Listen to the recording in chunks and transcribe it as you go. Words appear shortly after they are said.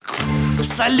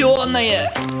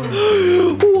Соленое.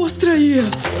 Острое.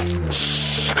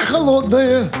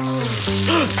 Холодное.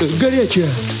 Горячее.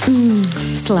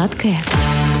 Сладкое.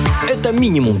 Это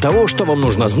минимум того, что вам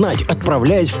нужно знать,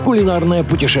 отправляясь в кулинарное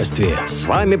путешествие. С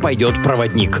вами пойдет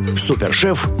проводник,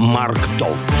 супершеф Марк.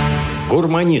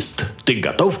 Гурманист, ты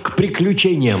готов к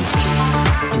приключениям?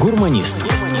 Гурманист.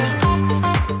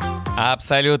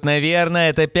 Абсолютно верно,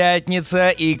 это пятница,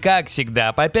 и как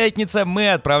всегда по пятницам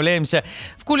мы отправляемся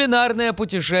в кулинарное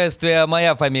путешествие.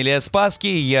 Моя фамилия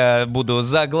Спасский, я буду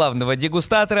за главного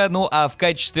дегустатора, ну а в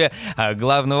качестве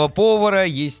главного повара,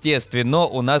 естественно,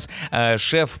 у нас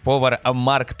шеф-повар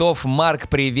Марк. Марк,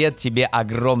 привет тебе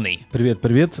огромный.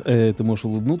 Привет, ты можешь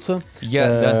улыбнуться.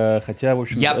 Хотя, в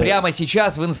общем... Я прямо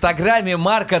сейчас в инстаграме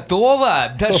Марка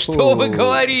Това? Да что вы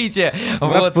говорите?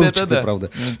 Вот это да.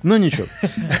 Правда. Ну ничего.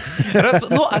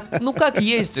 Ну как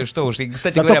есть, что уж.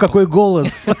 Кстати говоря, какой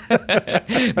голос.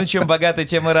 Ну чем богаты,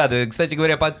 тем и рады. Кстати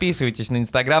говоря, подписывайтесь на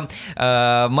инстаграм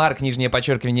Марк,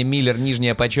 _, Миллер,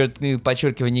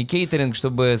 _, кейтеринг,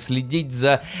 чтобы следить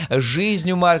за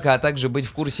жизнью Марка, а также быть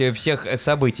в курсе всех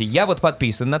событий. Я вот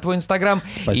подписан на твой инстаграм.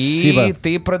 Спасибо. И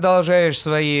ты продолжаешь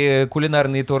свои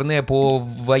кулинарные турне по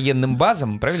военным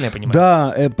базам, правильно я понимаю?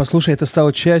 Да, послушай, это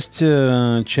стало часть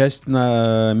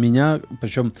на меня.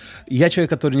 Причем я человек,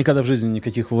 который никогда в жизни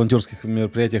никаких волонтерских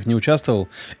мероприятиях не участвовал,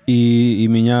 и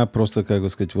меня просто, как бы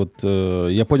сказать, вот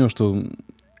я понял, что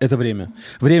это время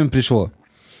пришло.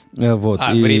 Вот.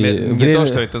 Время не то,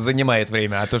 что это занимает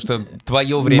время, а то, что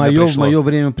твое время пришло. Мое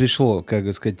время пришло, как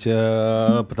бы сказать,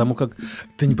 потому как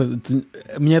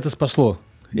меня это спасло.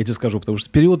 Я тебе скажу, потому что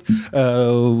период,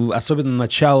 особенно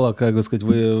начало, как бы сказать,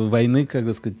 войны, как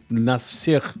бы сказать, нас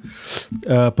всех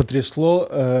потрясло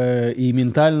и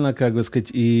ментально, как бы сказать,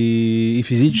 и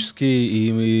физически,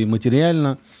 и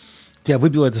материально. Тебя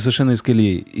выбило это совершенно из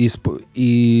колеи.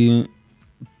 И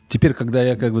теперь, когда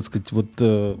я, как бы сказать, вот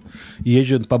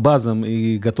езжу по базам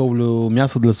и готовлю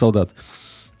мясо для солдат,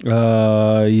 ну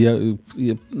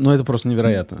это просто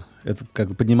невероятно. Это как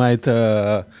бы поднимает,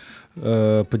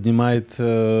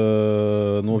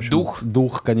 ну, в общем,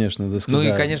 дух, конечно. Ну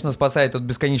и, конечно, спасает от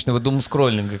бесконечного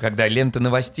думскроллинга, когда ленты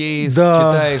новостей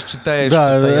читаешь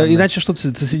постоянно. Иначе что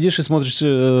ты сидишь и смотришь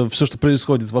все, что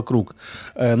происходит вокруг.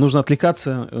 Нужно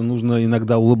отвлекаться, нужно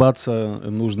иногда улыбаться,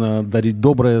 нужно дарить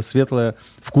доброе, светлое,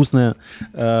 вкусное.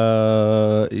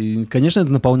 И, конечно,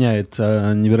 это наполняет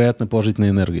невероятно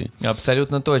положительной энергией.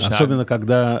 Абсолютно точно. Особенно,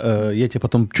 когда, я тебе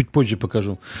потом чуть позже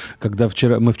покажу, когда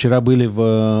мы вчера были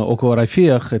около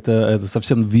Рафиях, это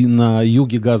совсем на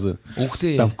юге Газы. Ух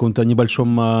ты! Там в каком-то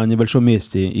небольшом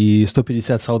месте. И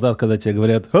 150 солдат, когда тебе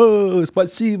говорят: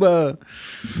 спасибо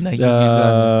на юге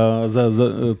Газы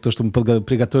за то, что мы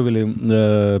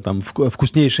приготовили там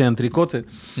вкуснейшие антрикоты.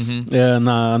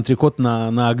 Антрикот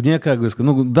на огне, как бы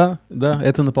сказать. Ну да,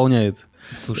 это наполняет.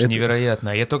 Слушай, невероятно.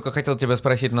 Я только хотел тебя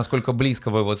спросить, насколько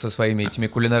близко вы вот со своими этими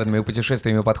кулинарными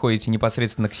путешествиями подходите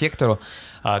непосредственно к сектору.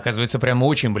 А оказывается, прямо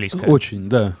очень близко. Очень,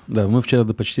 да. Мы вчера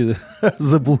почти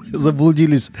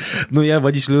заблудились. Но я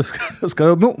водителю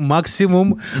сказал,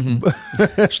 максимум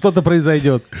что-то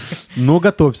произойдет.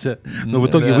 Готовься. Но в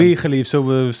итоге выехали, и все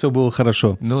было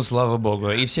хорошо. Ну, слава богу.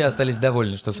 И все остались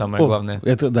довольны, что самое главное.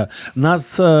 Это да.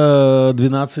 Нас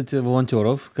 12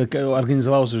 волонтеров.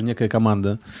 Организовалась уже некая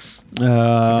команда.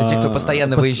 Это те, кто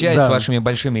постоянно выезжает с вашими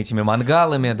большими этими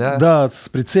мангалами, да? Да, с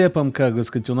прицепом, как бы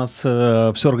сказать, у нас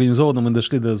все организовано, мы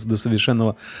дошли до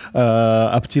совершенного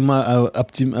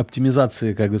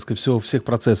оптимизации, как бы сказать, всех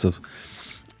процессов.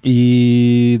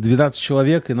 И 12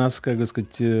 человек, и нас, как бы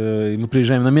сказать, мы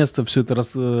приезжаем на место, все это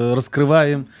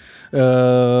раскрываем,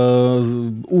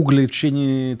 угли в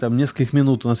течение нескольких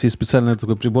минут. У нас есть специальный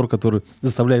такой прибор, который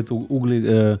заставляет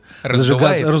угли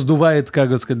раздувает, как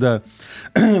бы сказать, да,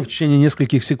 в течение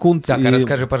нескольких секунд. Так, а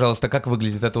расскажи, пожалуйста, как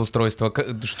выглядит это устройство?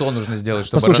 Что нужно сделать,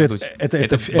 чтобы раздуть?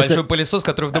 Это большой пылесос,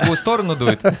 который в другую сторону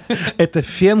дует? Это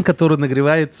фен, который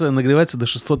нагревается до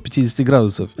 650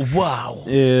 градусов. Вау!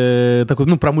 Такой,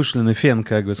 промышленный фен,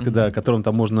 как бы сказать, да, которым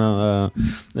там можно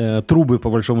трубы, по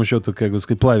большому счету, как бы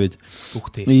сказать, плавить.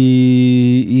 Ух ты!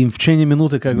 И в течение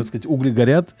минуты, как бы сказать, угли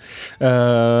горят,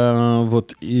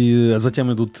 вот, и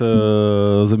затем идут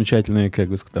замечательные, как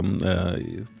бы сказать, там,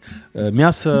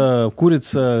 мясо,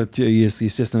 курица,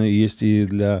 естественно, есть и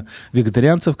для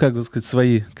вегетарианцев, как бы сказать,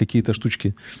 свои какие-то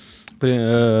штучки.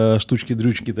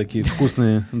 штучки-дрючки такие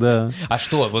вкусные, да. А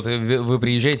что, вот вы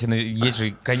приезжаете, есть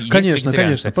же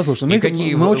Конечно. Послушай, и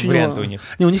какие варианты у них?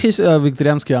 У них есть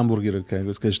вегетарианские гамбургеры, как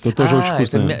бы сказать, что тоже очень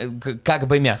вкусное. Это как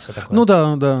бы мясо такое. Ну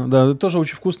да, тоже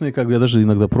очень вкусные, как бы я даже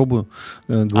иногда пробую.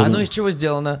 А оно из чего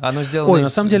сделано? Оно сделано Ой, на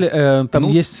самом деле, там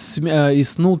есть и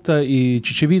снута, и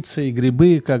чечевица, и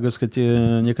грибы, как бы сказать,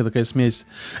 некая такая смесь.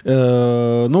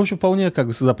 Ну, в общем, вполне как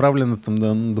бы заправлена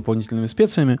там дополнительными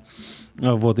специями.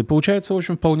 Вот, и получается, в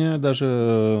общем, вполне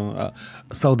даже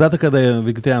солдаты, когда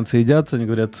вегетарианцы едят, они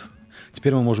говорят: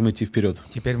 теперь мы можем идти вперед.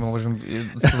 Теперь мы можем...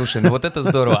 Слушай, ну вот это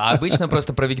здорово. А обычно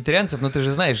просто про вегетарианцев, ну ты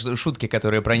же знаешь шутки,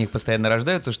 которые про них постоянно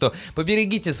рождаются, что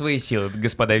поберегите свои силы,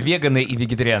 господа веганы и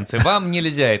вегетарианцы. Вам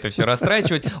нельзя это все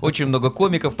растрачивать. Очень много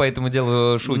комиков по этому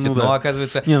делу шутят, Ну да. но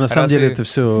оказывается... Не, на самом деле это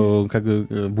все как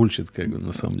бы бульшит, как бы,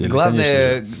 на самом деле.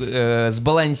 Главное,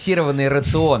 сбалансированный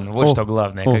рацион. Вот что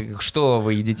главное. О. Что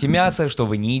вы едите мясо, что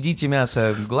вы не едите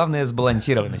мясо. Главное,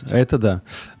 сбалансированность. Это да.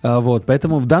 Вот,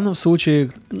 поэтому в данном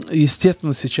случае,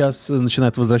 естественно, сейчас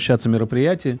начинают возвращаться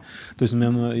мероприятия. То есть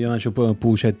я начал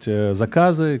получать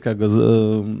заказы, как бы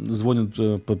звонят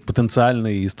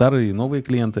потенциальные и старые, и новые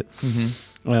клиенты.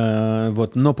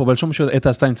 Вот. Но по большому счету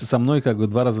это останется со мной как бы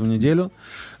 2 раза в неделю.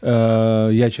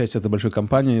 Я часть этой большой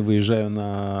компании, выезжаю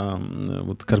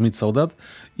вот, кормить солдат,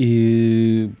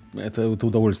 и это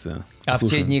удовольствие. А в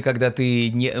те дни, когда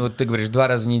вот ты говоришь 2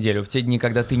 раза в неделю, в те дни,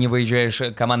 когда ты не выезжаешь,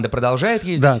 команда продолжает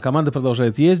ездить? Да, команда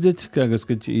продолжает ездить, как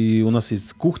сказать, и у нас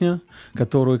есть кухня,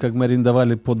 которую как мы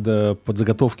арендовали под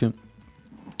заготовки.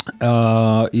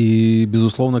 И,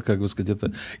 безусловно, как бы сказать,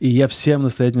 это... И я всем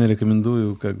настоятельно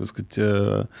рекомендую, как бы сказать,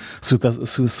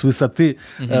 с высоты...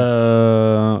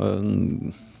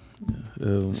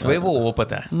 Своего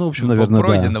опыта. Ну, в общем, наверное,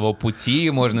 пройденного пути,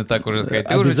 можно так уже сказать.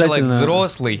 Ты уже человек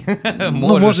взрослый.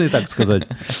 Ну, можно и так сказать.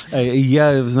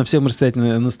 Я всем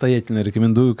настоятельно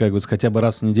рекомендую, как бы, хотя бы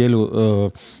раз в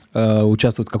неделю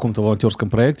участвовать в каком-то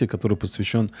волонтерском проекте, который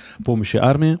посвящен помощи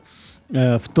армии.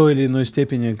 В той или иной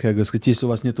степени, как бы сказать, если у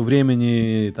вас нет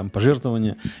времени, там,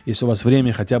 пожертвования, если у вас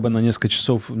время хотя бы на несколько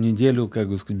часов в неделю, как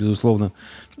бы сказать, безусловно,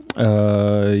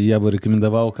 я бы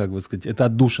рекомендовал, как бы сказать, это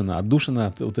отдушина от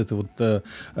вот этого вот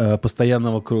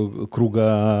постоянного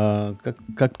круга,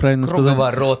 как правильно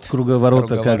сказать?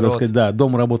 Круговорота, как бы сказать, да,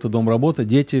 дом, работа,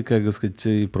 дети, как бы сказать,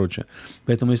 и прочее.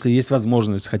 Поэтому, если есть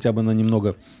возможность хотя бы на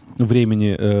немного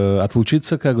времени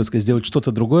отлучиться, как бы сказать, сделать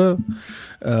что-то другое,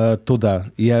 то да.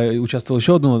 Я участвовал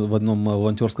еще в одном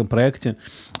волонтерском проекте.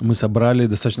 Мы собрали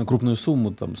достаточно крупную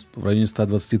сумму, там, в районе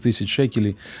 120 тысяч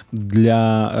шекелей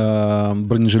для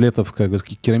бронежилетов, как бы,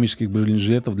 керамических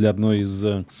бронежилетов для одной из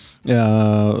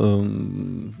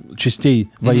частей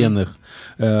военных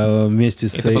вместе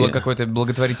с... Это было какое-то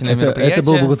благотворительное мероприятие? Это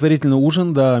был благотворительный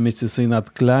ужин, да, вместе с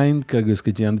Инат Клайн, как бы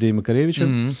сказать, и Андреем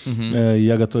Макаревичем.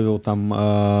 Я готовил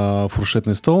там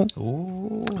фуршетный стол.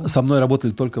 Со мной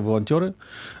работали только волонтеры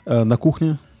на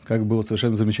кухне. Как было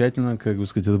совершенно замечательно, как бы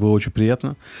сказать, это было очень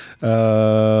приятно.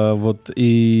 Вот,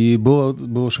 и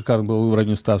было шикарно, было в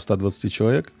районе 100-120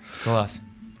 человек. Класс.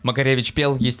 Макаревич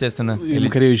пел, естественно.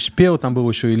 Макаревич пел, там был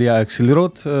еще Илья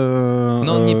Аксельрод.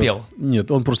 Но он не пел. Нет,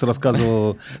 он просто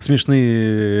рассказывал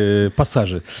смешные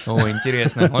пассажи. О,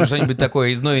 интересно. Он что-нибудь такое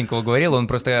из новенького говорил, он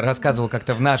просто рассказывал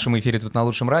как-то в нашем эфире тут на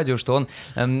Лучшем радио, что он,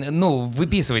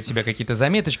 выписывает себе какие-то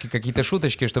заметочки, какие-то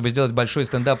шуточки, чтобы сделать большой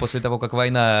стендап после того, как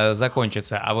война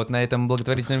закончится. А вот на этом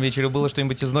благотворительном вечере было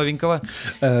что-нибудь из новенького?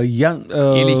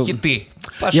 Или хиты?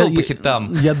 Пошел по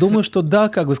хитам. Я думаю, что да,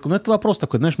 как бы, но это вопрос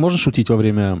такой, знаешь, можно шутить во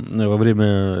время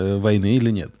войны или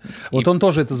нет? Вот он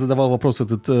тоже это задавал вопрос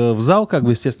в зал, как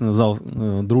бы, естественно, в зал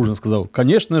дружно сказал: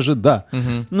 конечно же, да.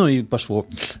 Ну и пошло.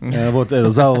 Вот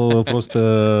зал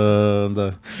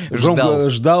просто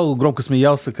ждал, громко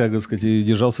смеялся, как бы сказать, и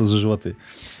держался за животы.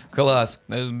 Класс,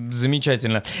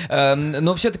 замечательно.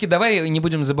 Но все-таки давай не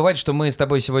будем забывать, что мы с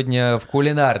тобой сегодня в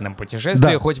кулинарном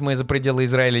путешествии, хоть мы за пределы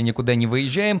Израиля никуда не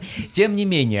выезжаем. Тем не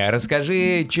менее,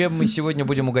 расскажи, чем мы сегодня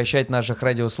будем угощать наших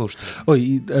радиослушателей.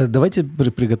 Ой, давайте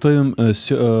приготовим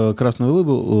красную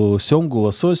рыбу, семгу,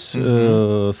 лосось,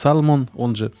 сальмон,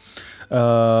 он же.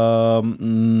 Мы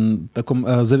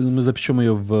запечем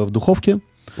ее в духовке.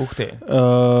 Ух ты.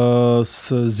 С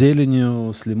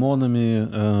зеленью, с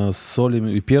лимонами, с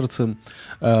солью и перцем,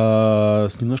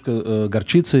 с немножко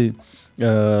горчицей.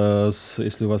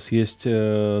 Если у вас есть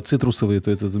цитрусовые,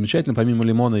 то это замечательно. Помимо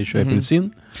лимона еще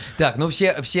апельсин. Так, ну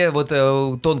все вот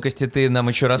тонкости ты нам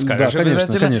еще расскажешь, Да, конечно,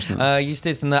 обязательно. конечно.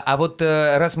 Естественно. А вот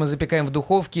раз мы запекаем в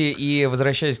духовке, и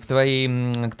возвращаясь к твоей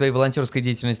волонтерской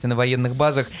деятельности на военных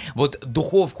базах, вот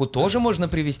духовку тоже можно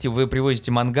привезти? Вы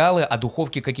привозите мангалы, а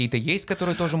духовки какие-то есть,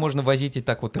 которые тоже можно возить и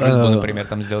так вот рыбу, например,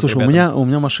 там сделать? Слушай, у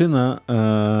меня машина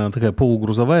такая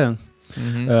полугрузовая.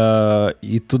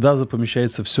 И туда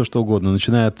помещается все, что угодно.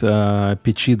 Начиная от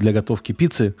печи для готовки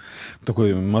пиццы,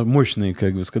 такой мощный,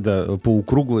 как бы сказать,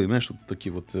 полукруглый, знаешь, вот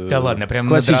такие вот Да ладно, прям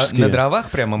классические. на дровах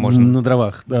прямо можно? На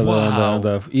дровах,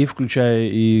 да. И включая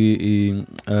и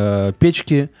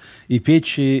печки, и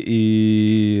печи,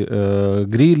 и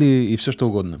грили, и все, что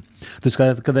угодно. То есть,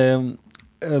 когда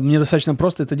мне достаточно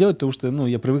просто это делать, потому что,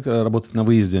 я привык работать на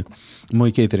выезде,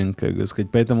 мой кейтеринг, как бы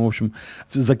сказать. Поэтому, в общем,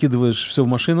 закидываешь все в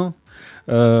машину,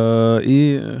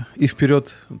 и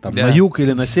вперед, там, на юг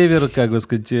или на север, как бы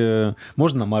сказать,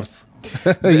 можно на Марс.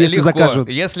 Если легко. закажут.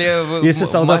 Если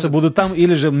солдаты будут там,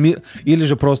 или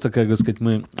же просто, как бы сказать,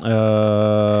 мы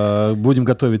будем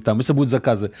готовить там. Если будут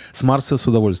заказы с Марса, с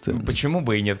удовольствием. Почему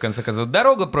бы и нет, в конце концов.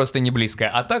 Дорога просто не близкая,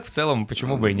 а так в целом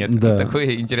почему бы и нет. Да.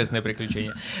 Такое интересное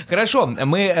приключение. Хорошо,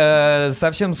 мы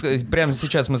совсем прямо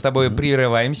сейчас мы с тобой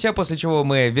прерываемся, после чего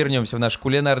мы вернемся в наше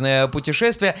кулинарное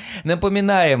путешествие.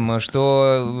 Напоминаем,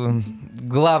 что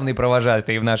главный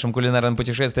провожатый в нашем кулинарном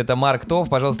путешествии — это Марк Тов.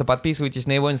 Пожалуйста, подписывайтесь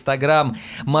на его инстаграм.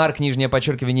 Марк,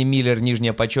 _, Миллер,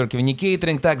 _,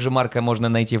 Кейтеринг. Также Марка можно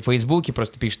найти в Фейсбуке,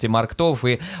 просто пишите Марк Тов,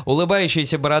 и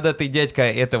улыбающийся бородатый дядька —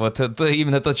 это вот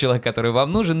именно тот человек, который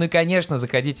вам нужен. Ну и, конечно,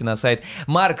 заходите на сайт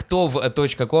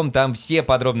marktov.com, там все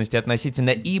подробности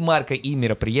относительно и Марка, и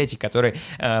мероприятий, которые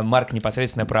Марк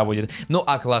непосредственно проводит. Ну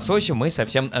а к лососю мы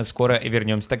совсем скоро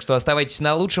вернемся. Так что оставайтесь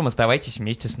на лучшем, оставайтесь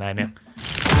вместе с нами.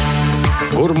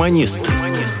 Гурманист.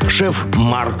 Шеф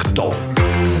Марк Тов.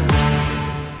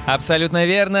 Абсолютно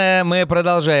верно. Мы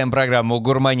продолжаем программу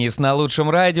 «Гурманист» на лучшем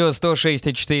радио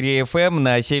 106.4 FM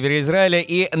на севере Израиля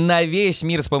и на весь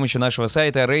мир с помощью нашего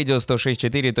сайта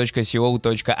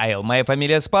radio164.co.il. Моя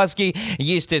фамилия Спасский.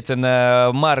 Естественно,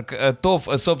 Марк Тов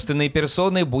собственной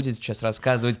персоной будет сейчас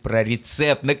рассказывать про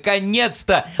рецепт.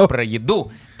 Наконец-то! Про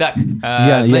еду. Так,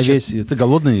 Ты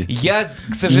голодный? Я,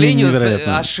 к сожалению,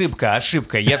 Невероятно. ошибка.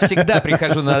 Я всегда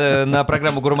прихожу на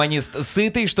программу «Гурманист»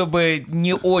 сытый, чтобы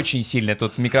не очень сильно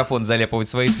тут микрофон заляпывать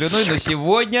своей слюной, но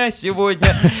сегодня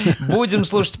будем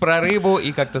слушать про рыбу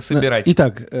и как-то собирать.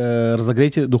 Итак,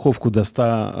 разогрейте духовку до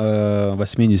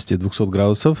 180-200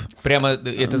 градусов. Прямо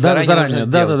это заранее нужно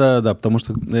сделать? Да, потому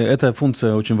что эта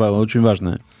функция очень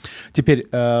важная. Теперь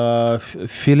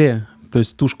филе, то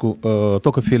есть тушку,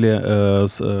 только филе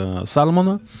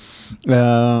сальмона,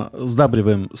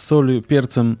 сдабриваем солью,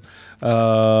 перцем,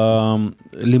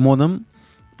 лимоном,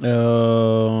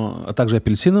 а также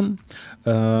апельсином,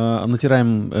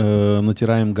 натираем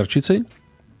горчицей.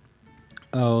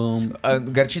 А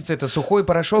горчица — это сухой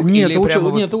порошок? Нет, или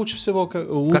прямо это лучше всего,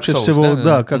 соус,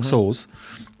 да, как соус.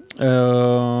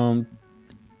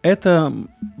 Это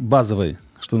базовый,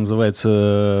 что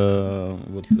называется,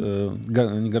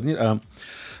 не гарнир, а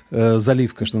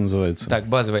заливка, что называется. Так,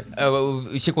 базовый.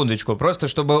 Секундочку, просто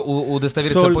чтобы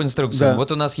удостовериться по инструкциям. Да.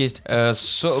 Вот у нас есть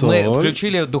мы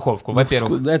включили духовку,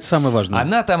 во-первых. Это самое важное.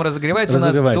 Она там разогревается у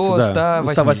нас до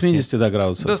 180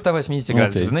 градусов. До 180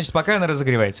 градусов. Окей. Значит, пока она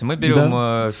разогревается, мы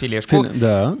берем филешку,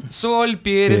 соль,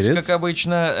 перец, как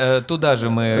обычно. Туда же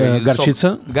мы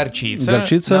горчица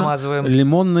намазываем.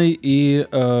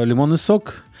 Лимонный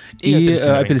сок и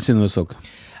апельсиновый сок.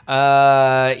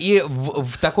 И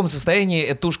в таком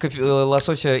состоянии тушка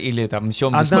лосося или там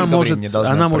семги сколько времени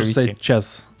должна Она провести? может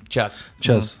стоять час.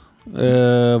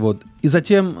 Вот. И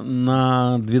затем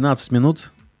на 12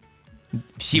 минут.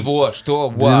 Всего?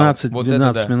 Что? 12 вот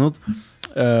минут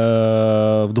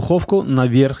в духовку на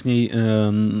верхней,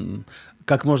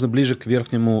 как можно ближе к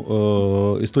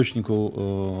верхнему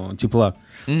источнику тепла.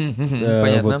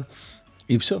 Понятно. Вот.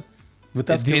 И все.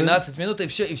 12 минут и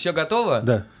все готово?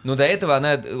 Да. Ну, до этого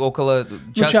она около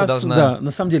часа должна. Да,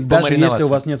 на самом деле, даже если у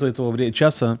вас нет этого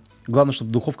часа, главное,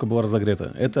 чтобы духовка была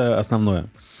разогрета. Это основное.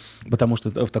 Потому что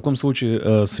в таком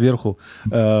случае сверху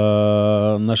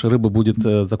наша рыба будет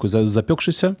такой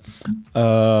запекшейся,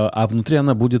 а внутри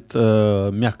она будет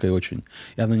мягкой очень,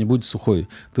 и она не будет сухой.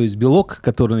 То есть белок,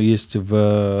 который есть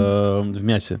в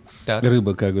мясе,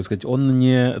 рыба, как бы сказать, он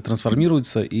не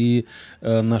трансформируется, и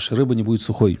наша рыба не будет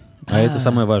сухой. А это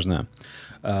самое важное.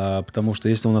 Потому что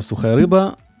если у нас сухая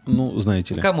рыба, Ну,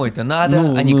 знаете ли. Кому это надо,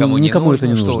 Ну, а никому не никому это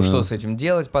нужно. не Что, нужно. что с этим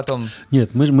делать потом?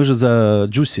 Нет, мы же за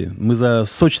juicy, мы за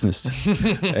сочность.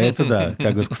 Это да,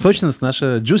 как бы сочность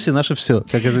наша, juicy наше все,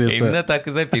 как известно. Именно так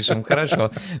и запишем,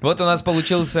 хорошо. Вот у нас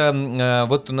получился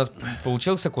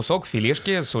кусок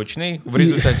филешки сочный в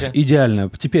результате.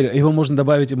 Идеально. Теперь его можно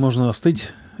добавить, можно остыть,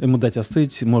 ему дать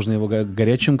остыть, можно его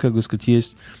горячим, как бы сказать,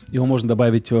 есть. Его можно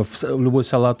добавить в любой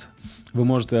салат. Вы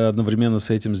можете одновременно с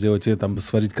этим сделать, там,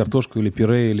 сварить картошку или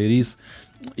пюре, или рис,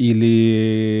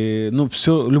 или, ну,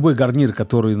 все, любой гарнир,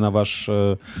 который на ваш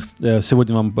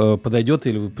сегодня вам подойдет,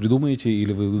 или вы придумаете,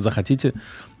 или вы захотите,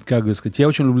 как бы сказать. Я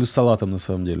очень люблю с салатом, на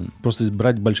самом деле. Просто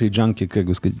брать большие джанки, как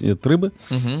бы сказать, от рыбы,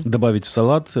 добавить в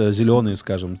салат зеленый,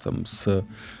 скажем, там, с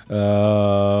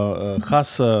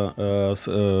хаса,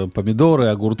 помидоры,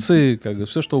 огурцы, как бы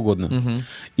все что угодно.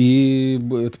 И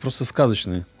это просто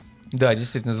сказочно. Да,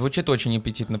 действительно, звучит очень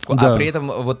аппетитно. Да. А при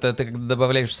этом, вот ты когда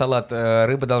добавляешь в салат,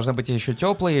 рыба должна быть еще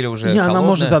теплая или уже Не,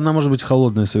 холодная? она может быть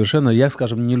холодная совершенно. Я,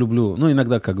 скажем, не люблю, ну,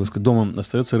 иногда, как бы сказать, дома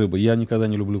остается рыба. Я никогда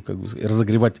не люблю, как бы,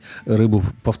 разогревать рыбу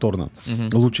повторно.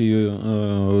 Лучше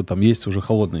ее там есть уже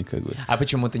холодной, как бы. А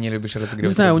почему ты не любишь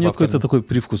разогревать? Не знаю, у рыбу нее повторно? какой-то такой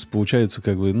привкус получается,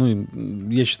 как бы. Ну,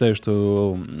 и я считаю,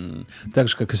 что так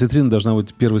же, как осетрина, должна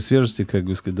быть первой свежести, как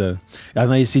бы сказать, да.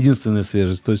 Она есть единственная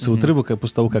свежесть. То есть вот рыба, как,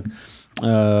 после того, как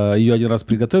ее один раз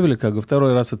приготовили, как бы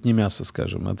второй раз это не мясо,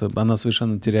 скажем. Она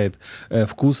совершенно теряет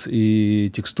вкус и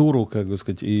текстуру, как бы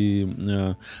сказать, и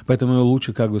поэтому ее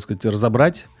лучше, как бы сказать,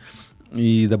 разобрать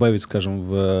и добавить, скажем,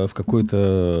 в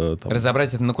какой-то там...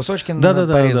 Разобрать это на кусочки, Да.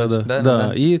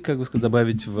 Да. И, как бы сказать,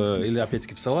 добавить или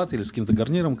опять-таки в салат, или с каким-то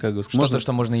гарниром, как бы сказать. Что-то,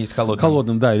 что можно есть холодным.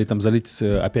 Холодным, да, или там залить,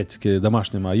 опять-таки,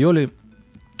 домашним айоли,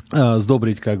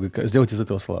 сдобрить, как бы, сделать из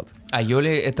этого салат. Айоли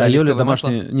 — это Айоли оливковое масло?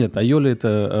 домашний... Нет, айоли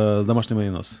это домашний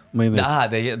майонез. Да,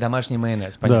 домашний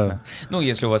майонез, понятно. Да. Ну,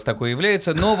 если у вас такое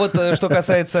является. Но вот что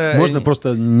касается... Можно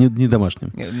просто не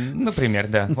домашним. Например,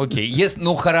 да, окей.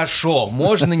 Ну, хорошо,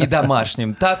 можно не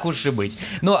домашним, так уж и быть.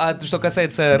 Ну, а что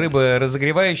касается рыбы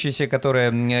разогревающейся,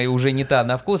 которая уже не та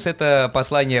на вкус, это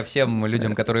послание всем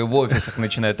людям, которые в офисах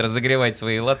начинают разогревать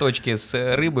свои лоточки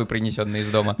с рыбой, принесенной из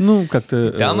дома. Ну,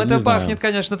 как-то... Там не это знаю. пахнет,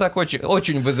 конечно, так очень,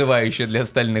 очень вызывающе для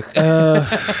остальных.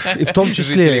 И в том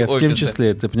жителей офиса.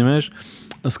 числе, ты понимаешь,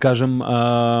 скажем,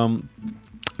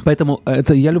 поэтому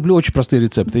я люблю очень простые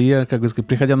рецепты. Я, как бы сказать,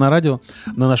 приходя на радио,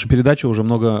 на нашу передачу уже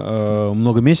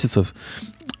много месяцев,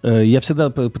 я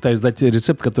всегда пытаюсь дать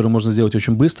рецепт, который можно сделать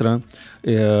очень быстро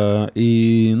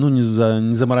и, ну,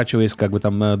 не заморачиваясь, как бы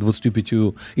там 25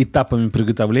 этапами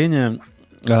приготовления.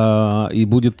 И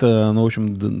будет, ну, в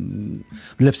общем,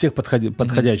 для всех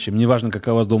подходящим. Неважно,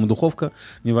 какая у вас дома духовка,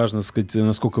 неважно, так сказать,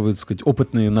 насколько вы, так сказать,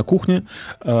 опытные на кухне.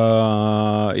 И,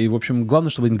 в общем, главное,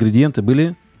 чтобы ингредиенты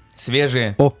были...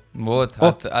 Свежие. Вот,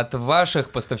 от ваших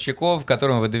поставщиков,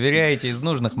 которым вы доверяете, из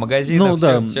нужных магазинов. Ну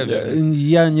да, все верно.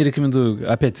 я не рекомендую,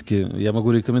 опять-таки, я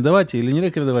могу рекомендовать или не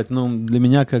рекомендовать, но для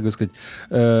меня, как бы сказать,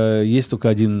 есть только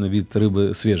один вид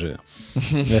рыбы свежая.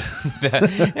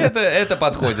 Это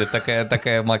подходит,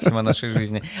 такая максима нашей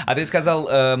жизни. А ты сказал,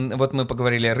 вот мы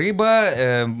поговорили,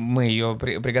 рыба, мы ее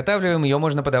приготавливаем, ее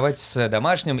можно подавать с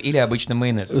домашним или обычным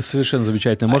майонезом. Совершенно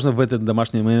замечательно. Можно в этот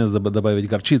домашний майонез добавить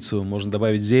горчицу, можно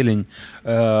добавить зелень,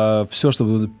 все,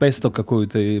 чтобы песто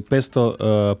какое-то,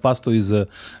 пасту из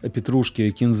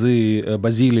петрушки, кинзы,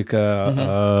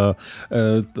 базилика,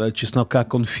 чеснока,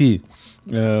 конфи.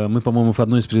 Мы, по-моему, в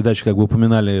одной из передач как бы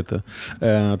упоминали это.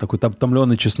 Такой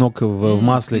томленый чеснок в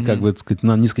масле, как бы, так сказать,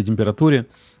 на низкой температуре.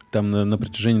 Там на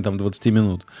протяжении там 20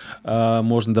 минут.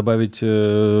 Можно добавить,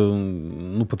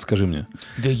 ну, подскажи мне.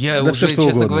 Да я Да уже, все, что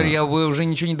честно угодно. говоря, я бы уже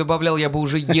ничего не добавлял, я бы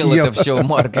уже ел это все,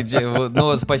 Марк.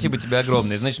 Но спасибо тебе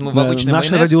огромное. Значит, мы в обычный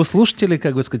Наши майонез... радиослушатели,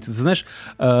 как бы сказать, ты знаешь,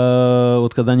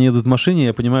 вот когда они едут в машине,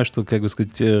 я понимаю, что, как бы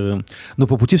сказать, ну,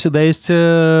 по пути всегда есть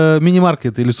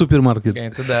мини-маркет или супермаркет.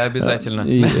 Это да, обязательно.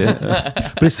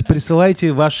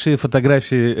 Присылайте ваши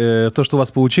фотографии, то, что у вас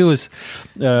получилось.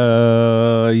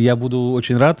 Я буду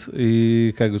очень рад.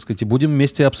 И, как бы сказать, и будем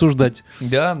вместе обсуждать.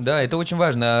 Да, это очень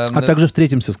важно. А также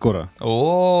встретимся скоро.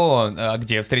 А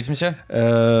где встретимся?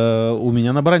 У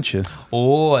меня на бранче.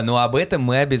 Ну об этом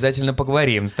мы обязательно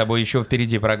поговорим. С тобой еще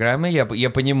впереди программы. Я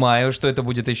понимаю, что это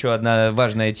будет еще одна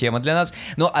важная тема для нас.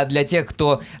 Ну, а для тех,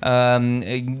 кто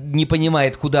не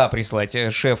понимает, куда прислать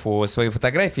шефу свои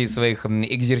фотографии, своих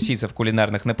экзерсисов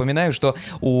кулинарных, напоминаю, что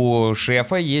у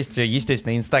шефа есть,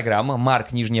 естественно, Инстаграм,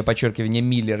 Марк,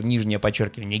 _Миллер,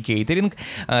 _, ранний кейтеринг.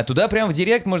 Туда прямо в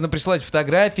директ можно присылать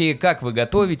фотографии, как вы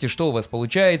готовите, что у вас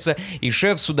получается, и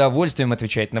шеф с удовольствием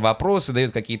отвечает на вопросы,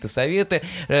 дает какие-то советы.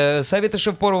 Советы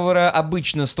шеф-повара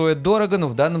обычно стоят дорого, но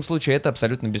в данном случае это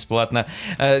абсолютно бесплатно.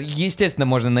 Естественно,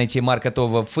 можно найти Марка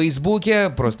Това в Фейсбуке,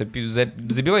 просто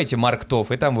забивайте Марк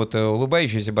Тов, и там вот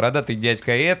улыбающийся бородатый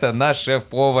дядька, это наш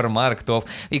шеф-повар Марк Тов.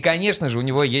 И, конечно же, у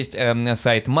него есть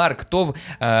сайт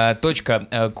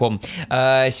marktov.com.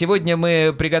 Сегодня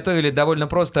мы приготовили довольно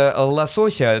просто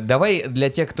лосося. Давай для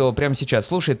тех, кто прямо сейчас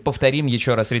слушает, повторим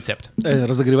еще раз рецепт.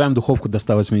 Разогреваем духовку до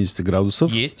 180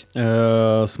 градусов. Есть.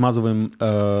 Смазываем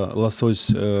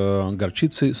лосось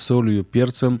горчицей, солью,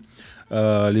 перцем,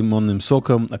 лимонным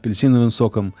соком, апельсиновым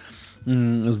соком.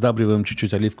 Сдабриваем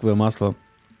чуть-чуть оливковое масло.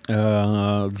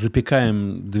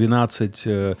 Запекаем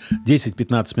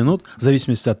 10-15 минут, в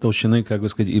зависимости от толщины, как бы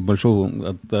сказать, и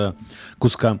большого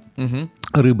куска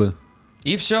рыбы.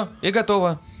 И все, и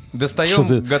готово.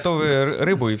 Достаем готовую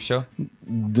рыбу, и все.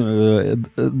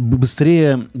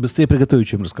 Быстрее приготовить,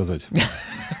 чем рассказать.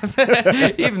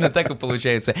 Именно так и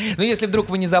получается. Но если вдруг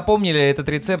вы не запомнили этот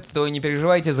рецепт, то не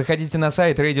переживайте, заходите на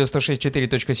сайт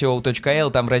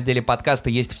radio164.co.il, там в разделе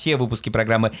подкасты есть все выпуски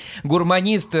программы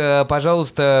 «Гурманист».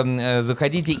 Пожалуйста,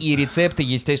 заходите, и рецепты,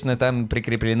 естественно, там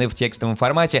прикреплены в текстовом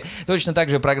формате. Точно так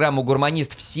же программу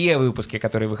 «Гурманист», все выпуски,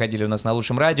 которые выходили у нас на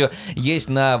Лучшем радио, есть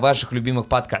на ваших любимых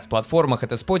подкаст-платформах.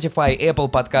 Это Spotify, Apple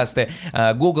подкасты,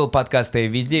 Google подкасты,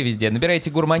 везде.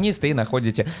 Набирайте «Гурманист» и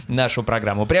находите нашу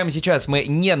программу. Прямо сейчас мы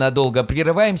ненадолго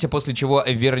прерываемся, после чего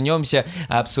вернемся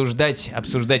обсуждать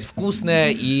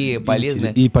вкусное и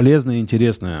полезное. И полезное, и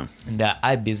интересное. Да,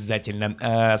 обязательно.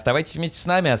 Оставайтесь вместе с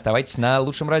нами, оставайтесь на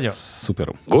Лучшем радио.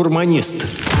 Супер. Гурманист.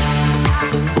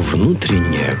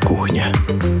 Внутренняя кухня.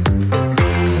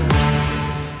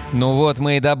 Ну вот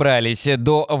мы и добрались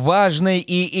до важной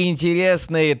и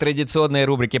интересной традиционной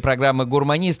рубрики программы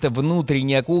 «Гурманиста»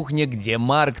 «Внутренняя кухня», где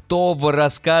Марк Това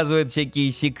рассказывает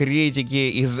всякие секретики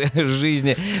из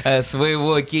жизни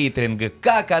своего кейтеринга.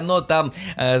 Как оно там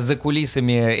за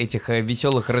кулисами этих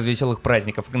веселых, развеселых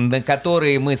праздников, на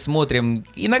которые мы смотрим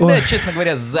иногда, честно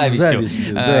говоря, с завистью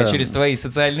через твои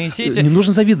социальные сети. Не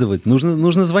нужно завидовать,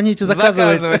 нужно звонить и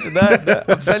заказывать. Да,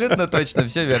 абсолютно точно,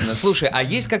 все верно. Слушай, а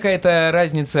есть какая-то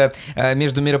разница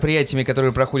между мероприятиями,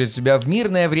 которые проходят у тебя в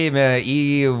мирное время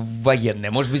и в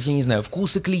военное? Может быть, я не знаю,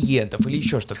 вкусы клиентов или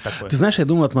еще что-то такое? Ты знаешь, я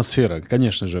думаю, атмосфера,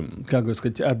 конечно же, как бы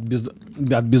сказать, от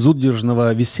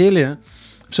безудержного веселья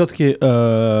все-таки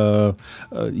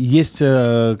есть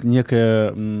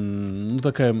некая,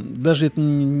 такая, даже это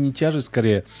не тяжесть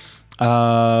скорее,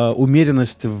 а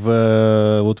умеренность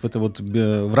в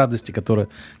радости, которая,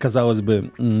 казалось бы,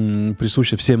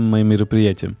 присуща всем моим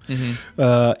мероприятиям.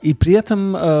 И при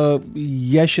этом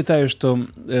я считаю, что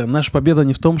наша победа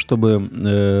не в том, чтобы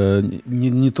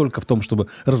не только в том, чтобы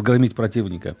разгромить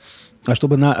противника, а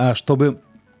чтобы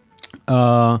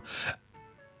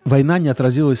война не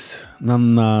отразилась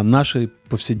на нашей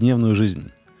повседневную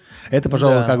жизнь. Это,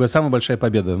 пожалуй, как бы самая большая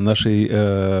победа в нашей,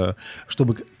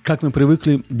 чтобы, как мы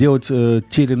привыкли делать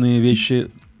те или иные вещи,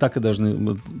 так и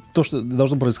должны, то, что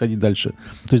должно происходить дальше.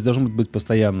 То есть должно быть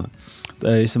постоянно.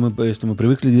 Если мы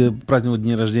привыкли праздновать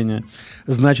день рождения,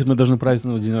 значит, мы должны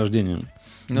праздновать день рождения.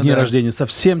 День рождения со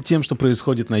всем тем, что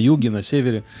происходит на юге, на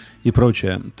севере и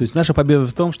прочее. То есть наша победа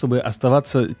в том, чтобы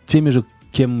оставаться теми же,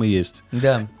 кем мы есть.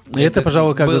 Да. Это,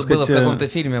 пожалуй, как бы сказать... Было в каком-то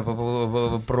фильме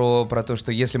про то,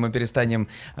 что если мы перестанем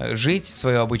жить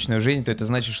свою обычную жизнь, то это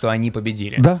значит, что они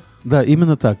победили. Да,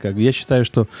 именно так. Как. Я считаю,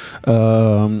 что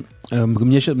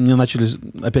мне начали,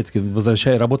 опять-таки,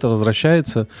 работа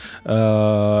возвращается,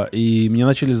 и мне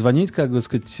начали звонить, как бы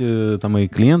сказать, там мои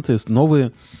клиенты,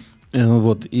 новые.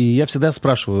 Вот, и я всегда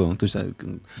спрашиваю, то есть,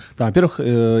 там, во-первых,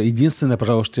 единственное,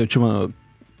 пожалуй, в чем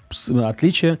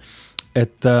отличие,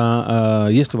 это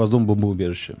есть ли у вас дома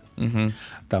бомбоубежище.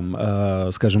 Там,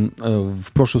 скажем,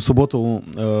 в прошлую субботу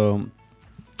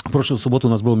у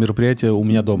нас было мероприятие у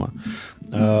меня дома.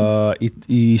 И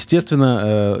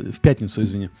естественно, в пятницу,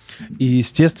 извини. И,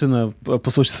 естественно,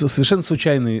 по совершенно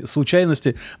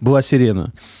случайности была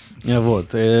сирена.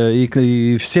 Вот.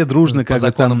 И все дружно... По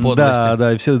закону подлости.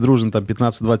 Да, и все дружно, там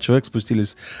 15-20 человек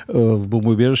спустились в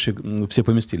бомбоубежище, все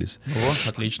поместились. О,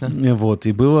 отлично. Вот.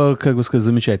 И было, как бы сказать,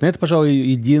 замечательно. Это, пожалуй,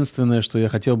 единственное, что я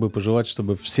хотел бы пожелать,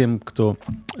 чтобы всем, кто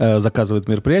заказывает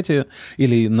мероприятие,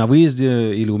 или на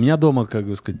выезде, или у меня дома, как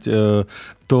бы сказать,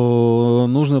 то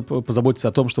нужно позаботиться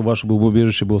о том, чтобы ваше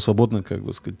бомбоубежище было свободно, как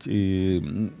бы сказать,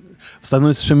 и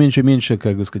становится все меньше и меньше,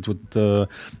 как бы сказать,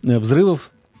 взрывов.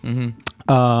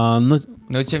 Но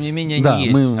Но, тем не менее, Да, они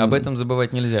есть. мы- Об этом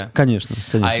забывать нельзя. Конечно,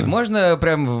 конечно. А и можно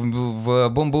прям в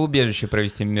бомбоубежище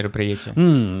провести мероприятие?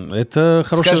 Это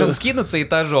хорошая... Скажем, скинуться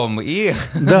этажом и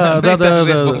Да, на да, да,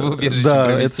 этаже да, бомбоубежище да,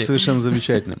 это провести. совершенно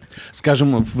замечательно.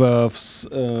 Скажем, в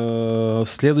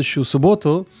следующую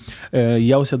субботу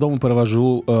я у себя дома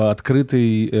провожу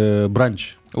открытый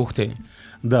бранч. Ух ты.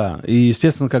 Да, и,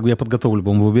 естественно, как бы я подготовлю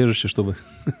бомбоубежище, чтобы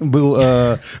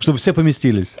чтобы все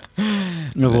поместились.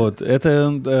 Вот. Это,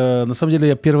 на самом деле,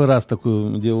 я первый раз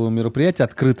такое делаю мероприятие,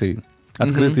 открытый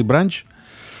бранч,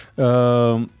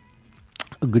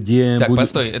 где Так, будет...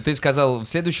 постой, ты сказал в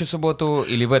следующую субботу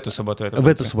или в эту субботу? это В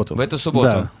будет? эту субботу. В эту субботу.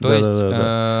 Да, То да, есть...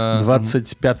 да.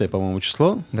 25-е, по-моему,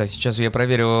 число. Да, сейчас я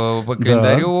проверю по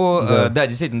календарю. да. Да,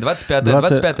 действительно, 25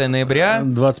 ноября.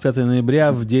 25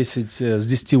 ноября с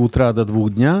 10 утра до 2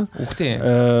 дня. Ух ты.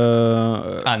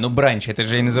 Ну Бранч, это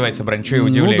же и называется бранч. Чего я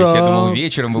удивляюсь? Я да. думал,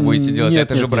 вечером вы будете делать, Нет,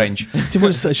 это же нет, бранч. нет. Тем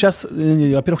более сейчас,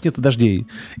 во-первых, нету дождей.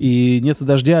 И нету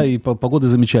дождя, и погода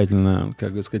замечательная.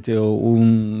 Как бы сказать, я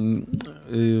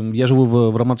живу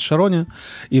в Рамат-Шароне,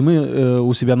 и мы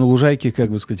у себя на лужайке,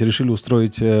 как бы сказать, решили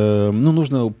устроить...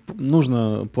 нужно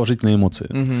положительные эмоции.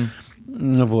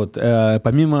 Вот.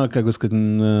 Помимо, как бы сказать,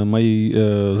 моей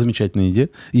замечательной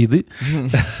еды,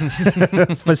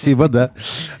 спасибо, да,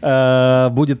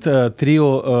 будет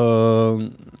трио...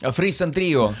 Фрисан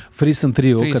Трио. Фрисан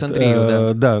Трио. Фрисан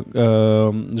Трио, да.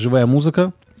 Живая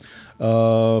музыка,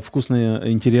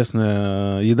 вкусная,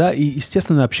 интересная еда и,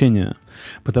 естественно, общение.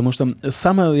 Потому что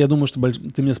самое, я думаю, что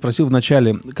ты меня спросил в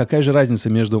начале, какая же разница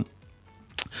между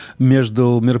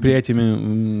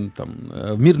мероприятиями там,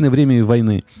 в мирное время и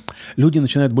войны. Люди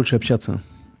начинают больше общаться.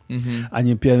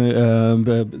 Они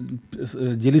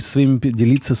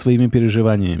делиться своими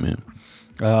переживаниями.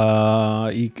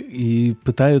 И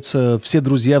пытаются, все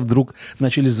друзья вдруг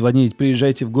начали звонить,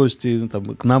 приезжайте в гости,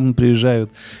 там, к нам приезжают,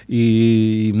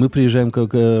 и мы приезжаем к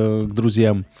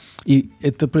друзьям. И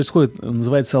это происходит,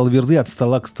 называется алверды от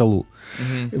стола к столу.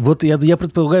 Вот я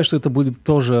предполагаю, что это будет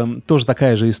тоже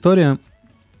такая же история.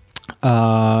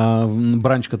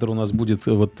 Бранч, который у нас будет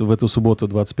вот в эту субботу,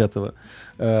 25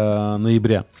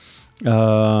 ноября.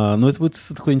 Но это будет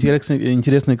такой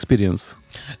интересный экспириенс.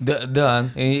 Да,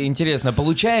 интересно.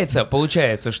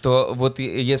 Получается, что вот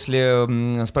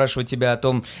если спрашивать тебя о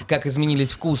том, как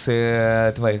изменились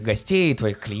вкусы твоих гостей,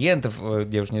 твоих клиентов,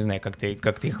 я уж не знаю, как ты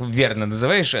их верно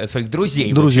называешь, своих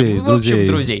друзей.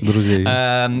 Друзей.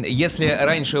 Если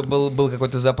раньше был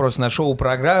какой-то запрос на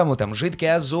шоу-программу, там,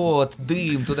 жидкий азот,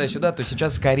 дым, туда-сюда, то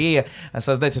сейчас скорее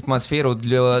создать атмосферу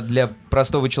для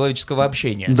простого человеческого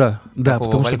общения. Да,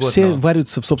 потому что все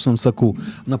варятся в собственном соку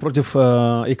напротив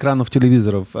экранов телевизоров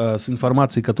с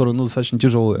информацией, которая достаточно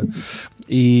тяжелая.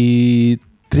 И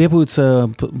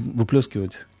требуется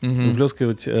выплескивать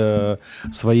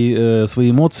свои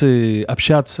эмоции,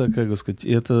 общаться, как бы сказать.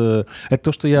 И это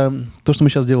то, что мы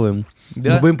сейчас делаем.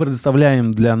 Да? Мы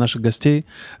предоставляем для наших гостей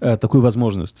такую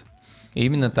возможность.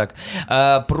 Именно так.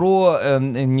 Про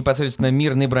непосредственно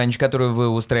мирный бранч, который вы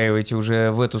устраиваете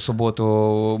уже в эту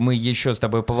субботу, мы еще с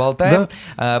тобой поболтаем.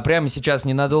 Да. Прямо сейчас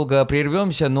ненадолго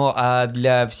прервемся, но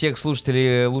для всех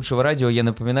слушателей Лучшего радио я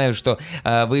напоминаю, что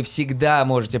вы всегда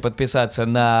можете подписаться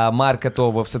на Марка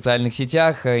Това в социальных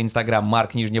сетях. Инстаграм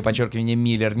Марк,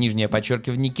 _Миллер,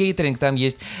 _Кейтеринг. Там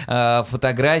есть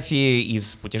фотографии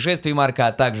из путешествий Марка,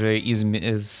 а также из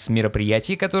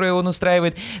мероприятий, которые он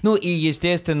устраивает. Ну и,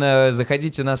 естественно,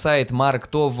 заходите на сайт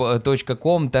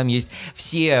marktov.com, там есть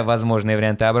все возможные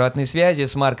варианты обратной связи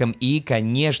с Марком и,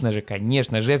 конечно же,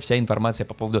 вся информация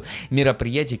по поводу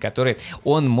мероприятий, которые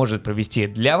он может провести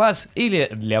для вас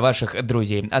или для ваших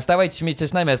друзей. Оставайтесь вместе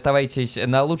с нами, оставайтесь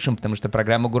на лучшем, потому что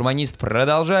программа «Гурманист»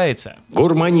 продолжается.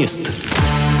 Гурманист.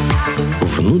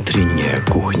 Внутренняя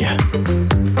кухня.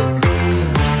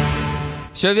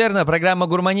 Все верно, программа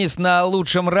 «Гурманист» на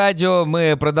Лучшем радио.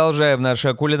 Мы продолжаем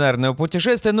наше кулинарное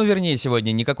путешествие.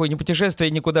 Сегодня никакое не путешествие,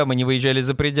 никуда мы не выезжали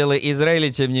за пределы Израиля.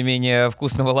 Тем не менее,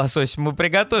 вкусного лосося мы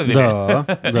приготовили. Да.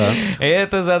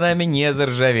 Это за нами не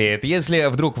заржавеет. Если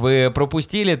вдруг вы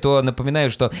пропустили, то напоминаю,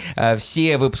 что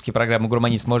все выпуски программы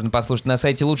 «Гурманист» можно послушать на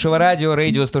сайте Лучшего радио,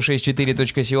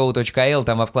 radio164.co.il.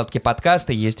 Там во вкладке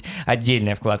 «Подкасты» есть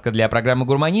отдельная вкладка для программы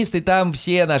 «Гурманист», и там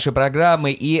все наши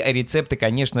программы и рецепты,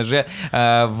 конечно же,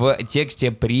 в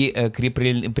тексте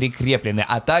прикреплены.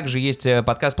 А также есть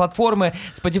подкаст-платформы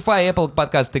Spotify, Apple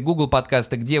подкасты, Google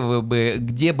подкасты, где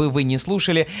бы вы ни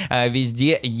слушали,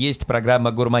 везде есть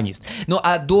программа «Гурманист». Ну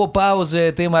а до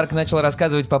паузы ты, Марк, начал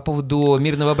рассказывать по поводу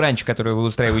мирного бранча, который вы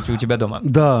устраиваете у тебя дома.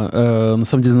 Да, на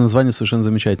самом деле название совершенно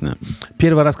замечательное.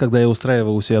 Первый раз, когда я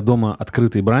устраивал у себя дома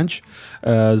открытый бранч,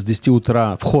 с 10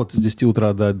 утра, вход с 10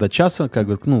 утра до часа,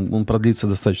 он продлится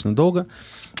достаточно долго.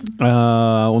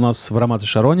 У нас в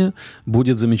Рамат-и-Шароне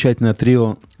будет замечательное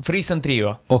трио. Фрисен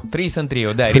Трио. О. Фрисен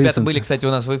Трио, да. Фрисен. Ребята были, кстати,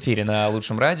 у нас в эфире на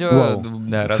Лучшем радио. Вау.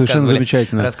 Да, Совершенно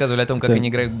замечательно. рассказывали о том, как Да. они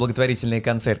играют благотворительные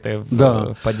концерты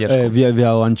в поддержку.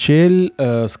 Виолончель,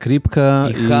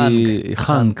 скрипка и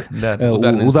ханг. Да,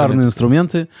 ударные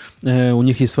инструменты. У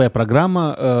них есть своя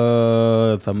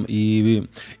программа, там и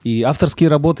авторские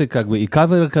работы, и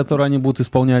каверы, которые они будут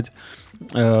исполнять.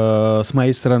 С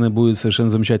моей стороны будет совершенно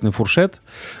замечательный фуршет.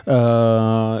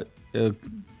 В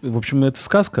общем, это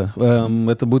сказка.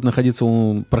 Это будет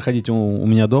проходить у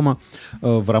меня дома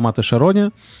в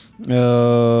Рамат-и-Шароне.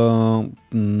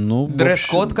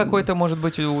 Дресс-код какой-то, может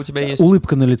быть, у тебя есть?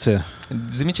 Улыбка на лице.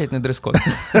 Замечательный дресс-код.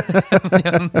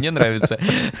 Мне нравится.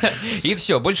 И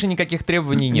все, больше никаких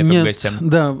требований нет к гостям.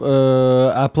 Да,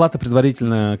 оплата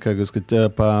предварительная,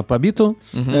 по биту.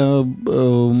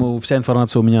 Вся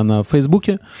информация у меня на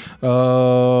Фейсбуке. И,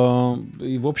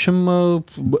 в общем,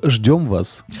 ждем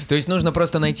вас. То есть нужно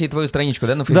просто найти твою страничку,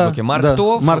 да, на Фейсбуке? Марк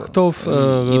Тов.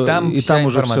 И там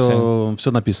уже информация.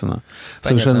 все написано. Понятно.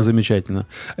 Совершенно замечательно.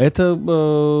 Это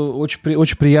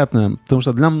очень приятно, потому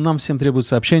что нам всем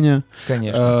требуется общение.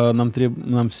 Конечно.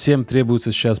 Нам всем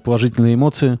требуются сейчас положительные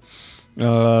эмоции.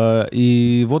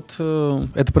 И вот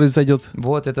это произойдет.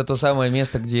 Вот это то самое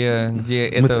место, где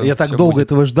это Я так всё долго будет.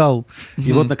 этого ждал,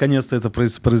 и вот наконец-то это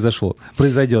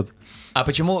произойдет. А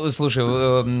почему, слушай,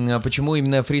 почему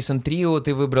именно Фрисен Трио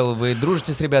ты выбрал? Вы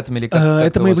дружите с ребятами или как?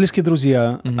 Это мои близкие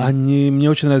друзья. Мне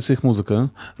очень нравится их музыка.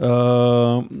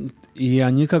 И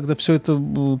они, когда все это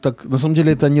так... На самом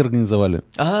деле, это они организовали.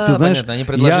 Ты знаешь, понятно, они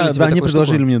предложили тебе они такую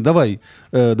предложили штуку. мне, давай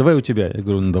у тебя. Я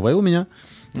говорю, давай у меня.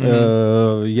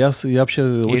 Я вообще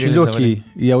очень реализовали. легкий.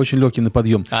 Я очень легкий на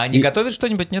подъем. А они готовят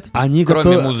что-нибудь, нет? Они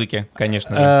Кроме музыки,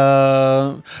 конечно же.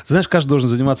 Знаешь, каждый должен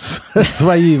заниматься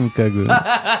своим,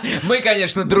 Мы,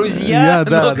 конечно, друзья,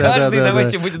 но каждый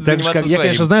давайте будет заниматься Я, своим.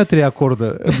 конечно, знаю 3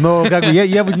 аккорда, но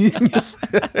я бы не...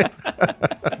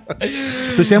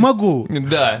 То есть я могу.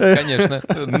 Да, конечно.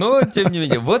 Но, тем не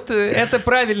менее, вот это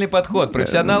правильный подход.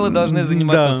 Профессионалы должны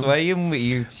заниматься своим,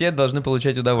 и все должны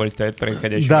получать удовольствие от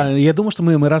происходящего. Да, я думаю, что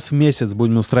мы раз в месяц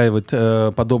будем устраивать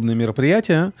подобные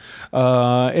мероприятия.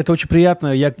 Это очень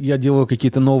приятно. Я делаю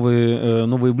какие-то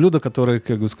новые блюда, которые,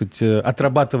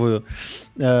 отрабатываю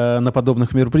на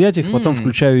подобных мероприятиях, потом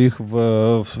включаю их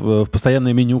в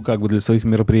постоянное меню для своих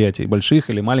мероприятий, больших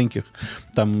или маленьких.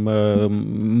 Там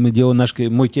мы делаем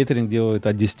мой кейтеринг делает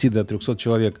от 10 до 300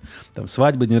 человек. Там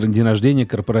свадьбы, день рождения,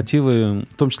 корпоративы,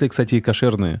 в том числе, кстати, и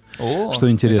кошерные. что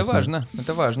интересно.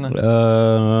 Это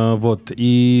важно. Вот.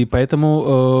 И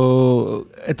поэтому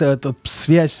это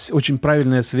связь, очень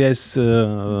правильная связь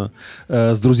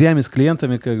с друзьями, с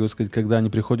клиентами, когда они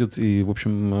приходят и, в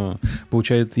общем,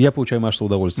 я получаю массу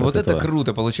удовольствия. Вот от это этого.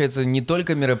 круто. Получается, не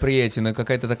только мероприятие, но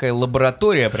какая-то такая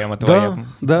лаборатория прямо твоя.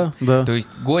 Да. То есть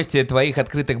гости твоих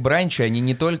открытых бранчей, они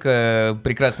не только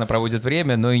прекрасно проводят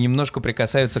время, но и немножко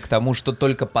прикасаются к тому, что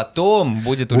только потом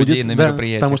будет у людей на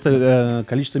мероприятии. Потому что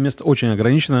количество мест очень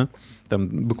ограничено.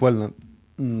 Там буквально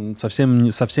совсем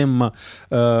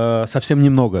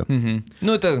немного.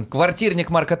 Ну, это квартирник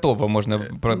Марка Това, можно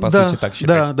по сути так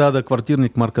считать. Да,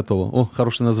 квартирник Марка Това. О,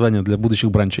 хорошее название для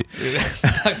будущих бранчей.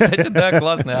 Кстати, да,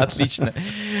 классно, отлично.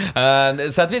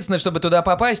 Соответственно, чтобы туда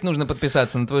попасть, нужно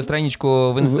подписаться на твою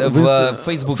страничку в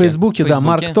Фейсбуке. В Фейсбуке, да,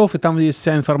 Марк Тов, и там есть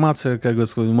вся информация,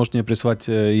 вы можете мне прислать,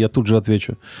 я тут же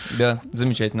отвечу. Да,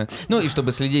 замечательно. Ну и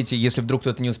чтобы следить, если вдруг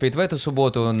кто-то не успеет в эту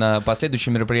субботу на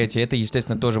последующее мероприятие, это,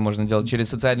 естественно, тоже можно делать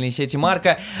через социальные сети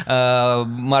Марка.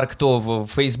 Марк Тов в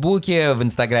Фейсбуке, в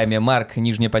Инстаграме Марк,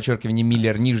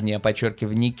 _Миллер,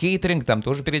 _Кейтеринг. Там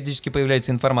тоже периодически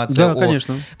появляется информация о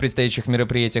предстоящих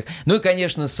мероприятиях. Ну и,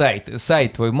 конечно, сайт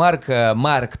твой Марк,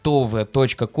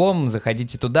 marktov.com.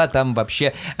 Заходите туда, там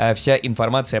вообще вся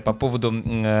информация по поводу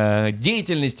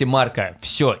деятельности Марка.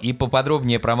 Все, и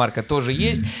поподробнее про Марка тоже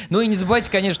есть. Ну и не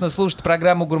забывайте, конечно, слушать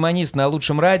программу «Гурманист» на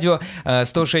Лучшем радио,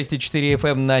 106,4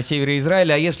 FM на севере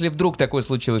Израиля. А если вдруг такой такое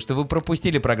случилось, что вы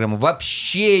пропустили программу,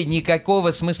 вообще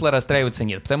никакого смысла расстраиваться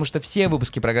нет, потому что все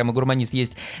выпуски программы «Гурманист»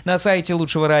 есть на сайте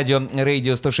лучшего радио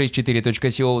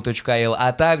radio164.co.il,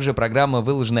 а также программа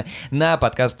выложена на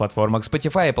подкаст-платформах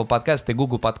Spotify, Apple подкасты,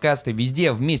 Google подкасты,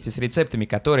 везде вместе с рецептами,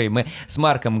 которые мы с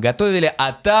Марком готовили,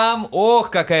 а там,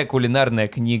 ох, какая кулинарная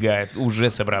книга уже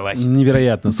собралась.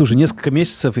 Невероятно. Слушай, несколько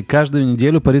месяцев и каждую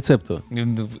неделю по рецепту.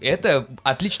 Это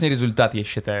отличный результат, я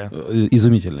считаю.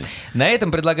 Изумительный. На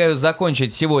этом предлагаю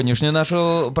закончить сегодняшнюю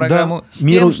нашу программу.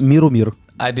 Да. Миру.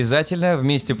 Обязательно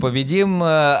вместе победим.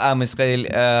 Амискаль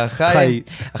хай.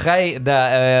 Хай,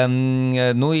 да.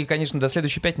 Ну и, конечно, до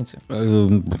следующей пятницы.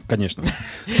 Конечно.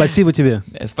 Спасибо тебе.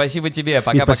 Спасибо тебе.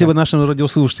 И спасибо нашим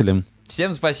радиослушателям.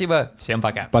 Всем спасибо. Всем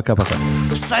пока. Пока-пока.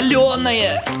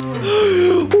 Соленое!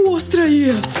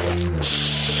 Острое!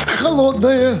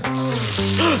 Холодное.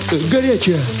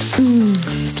 Горячее.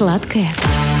 Сладкое.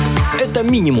 Это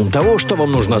минимум того, что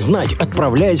вам нужно знать,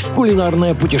 отправляясь в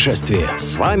кулинарное путешествие.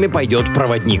 С вами пойдет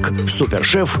проводник,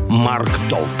 супершеф Марк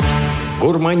Тоф.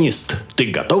 Гурманист,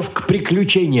 ты готов к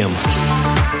приключениям?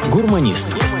 Гурманист.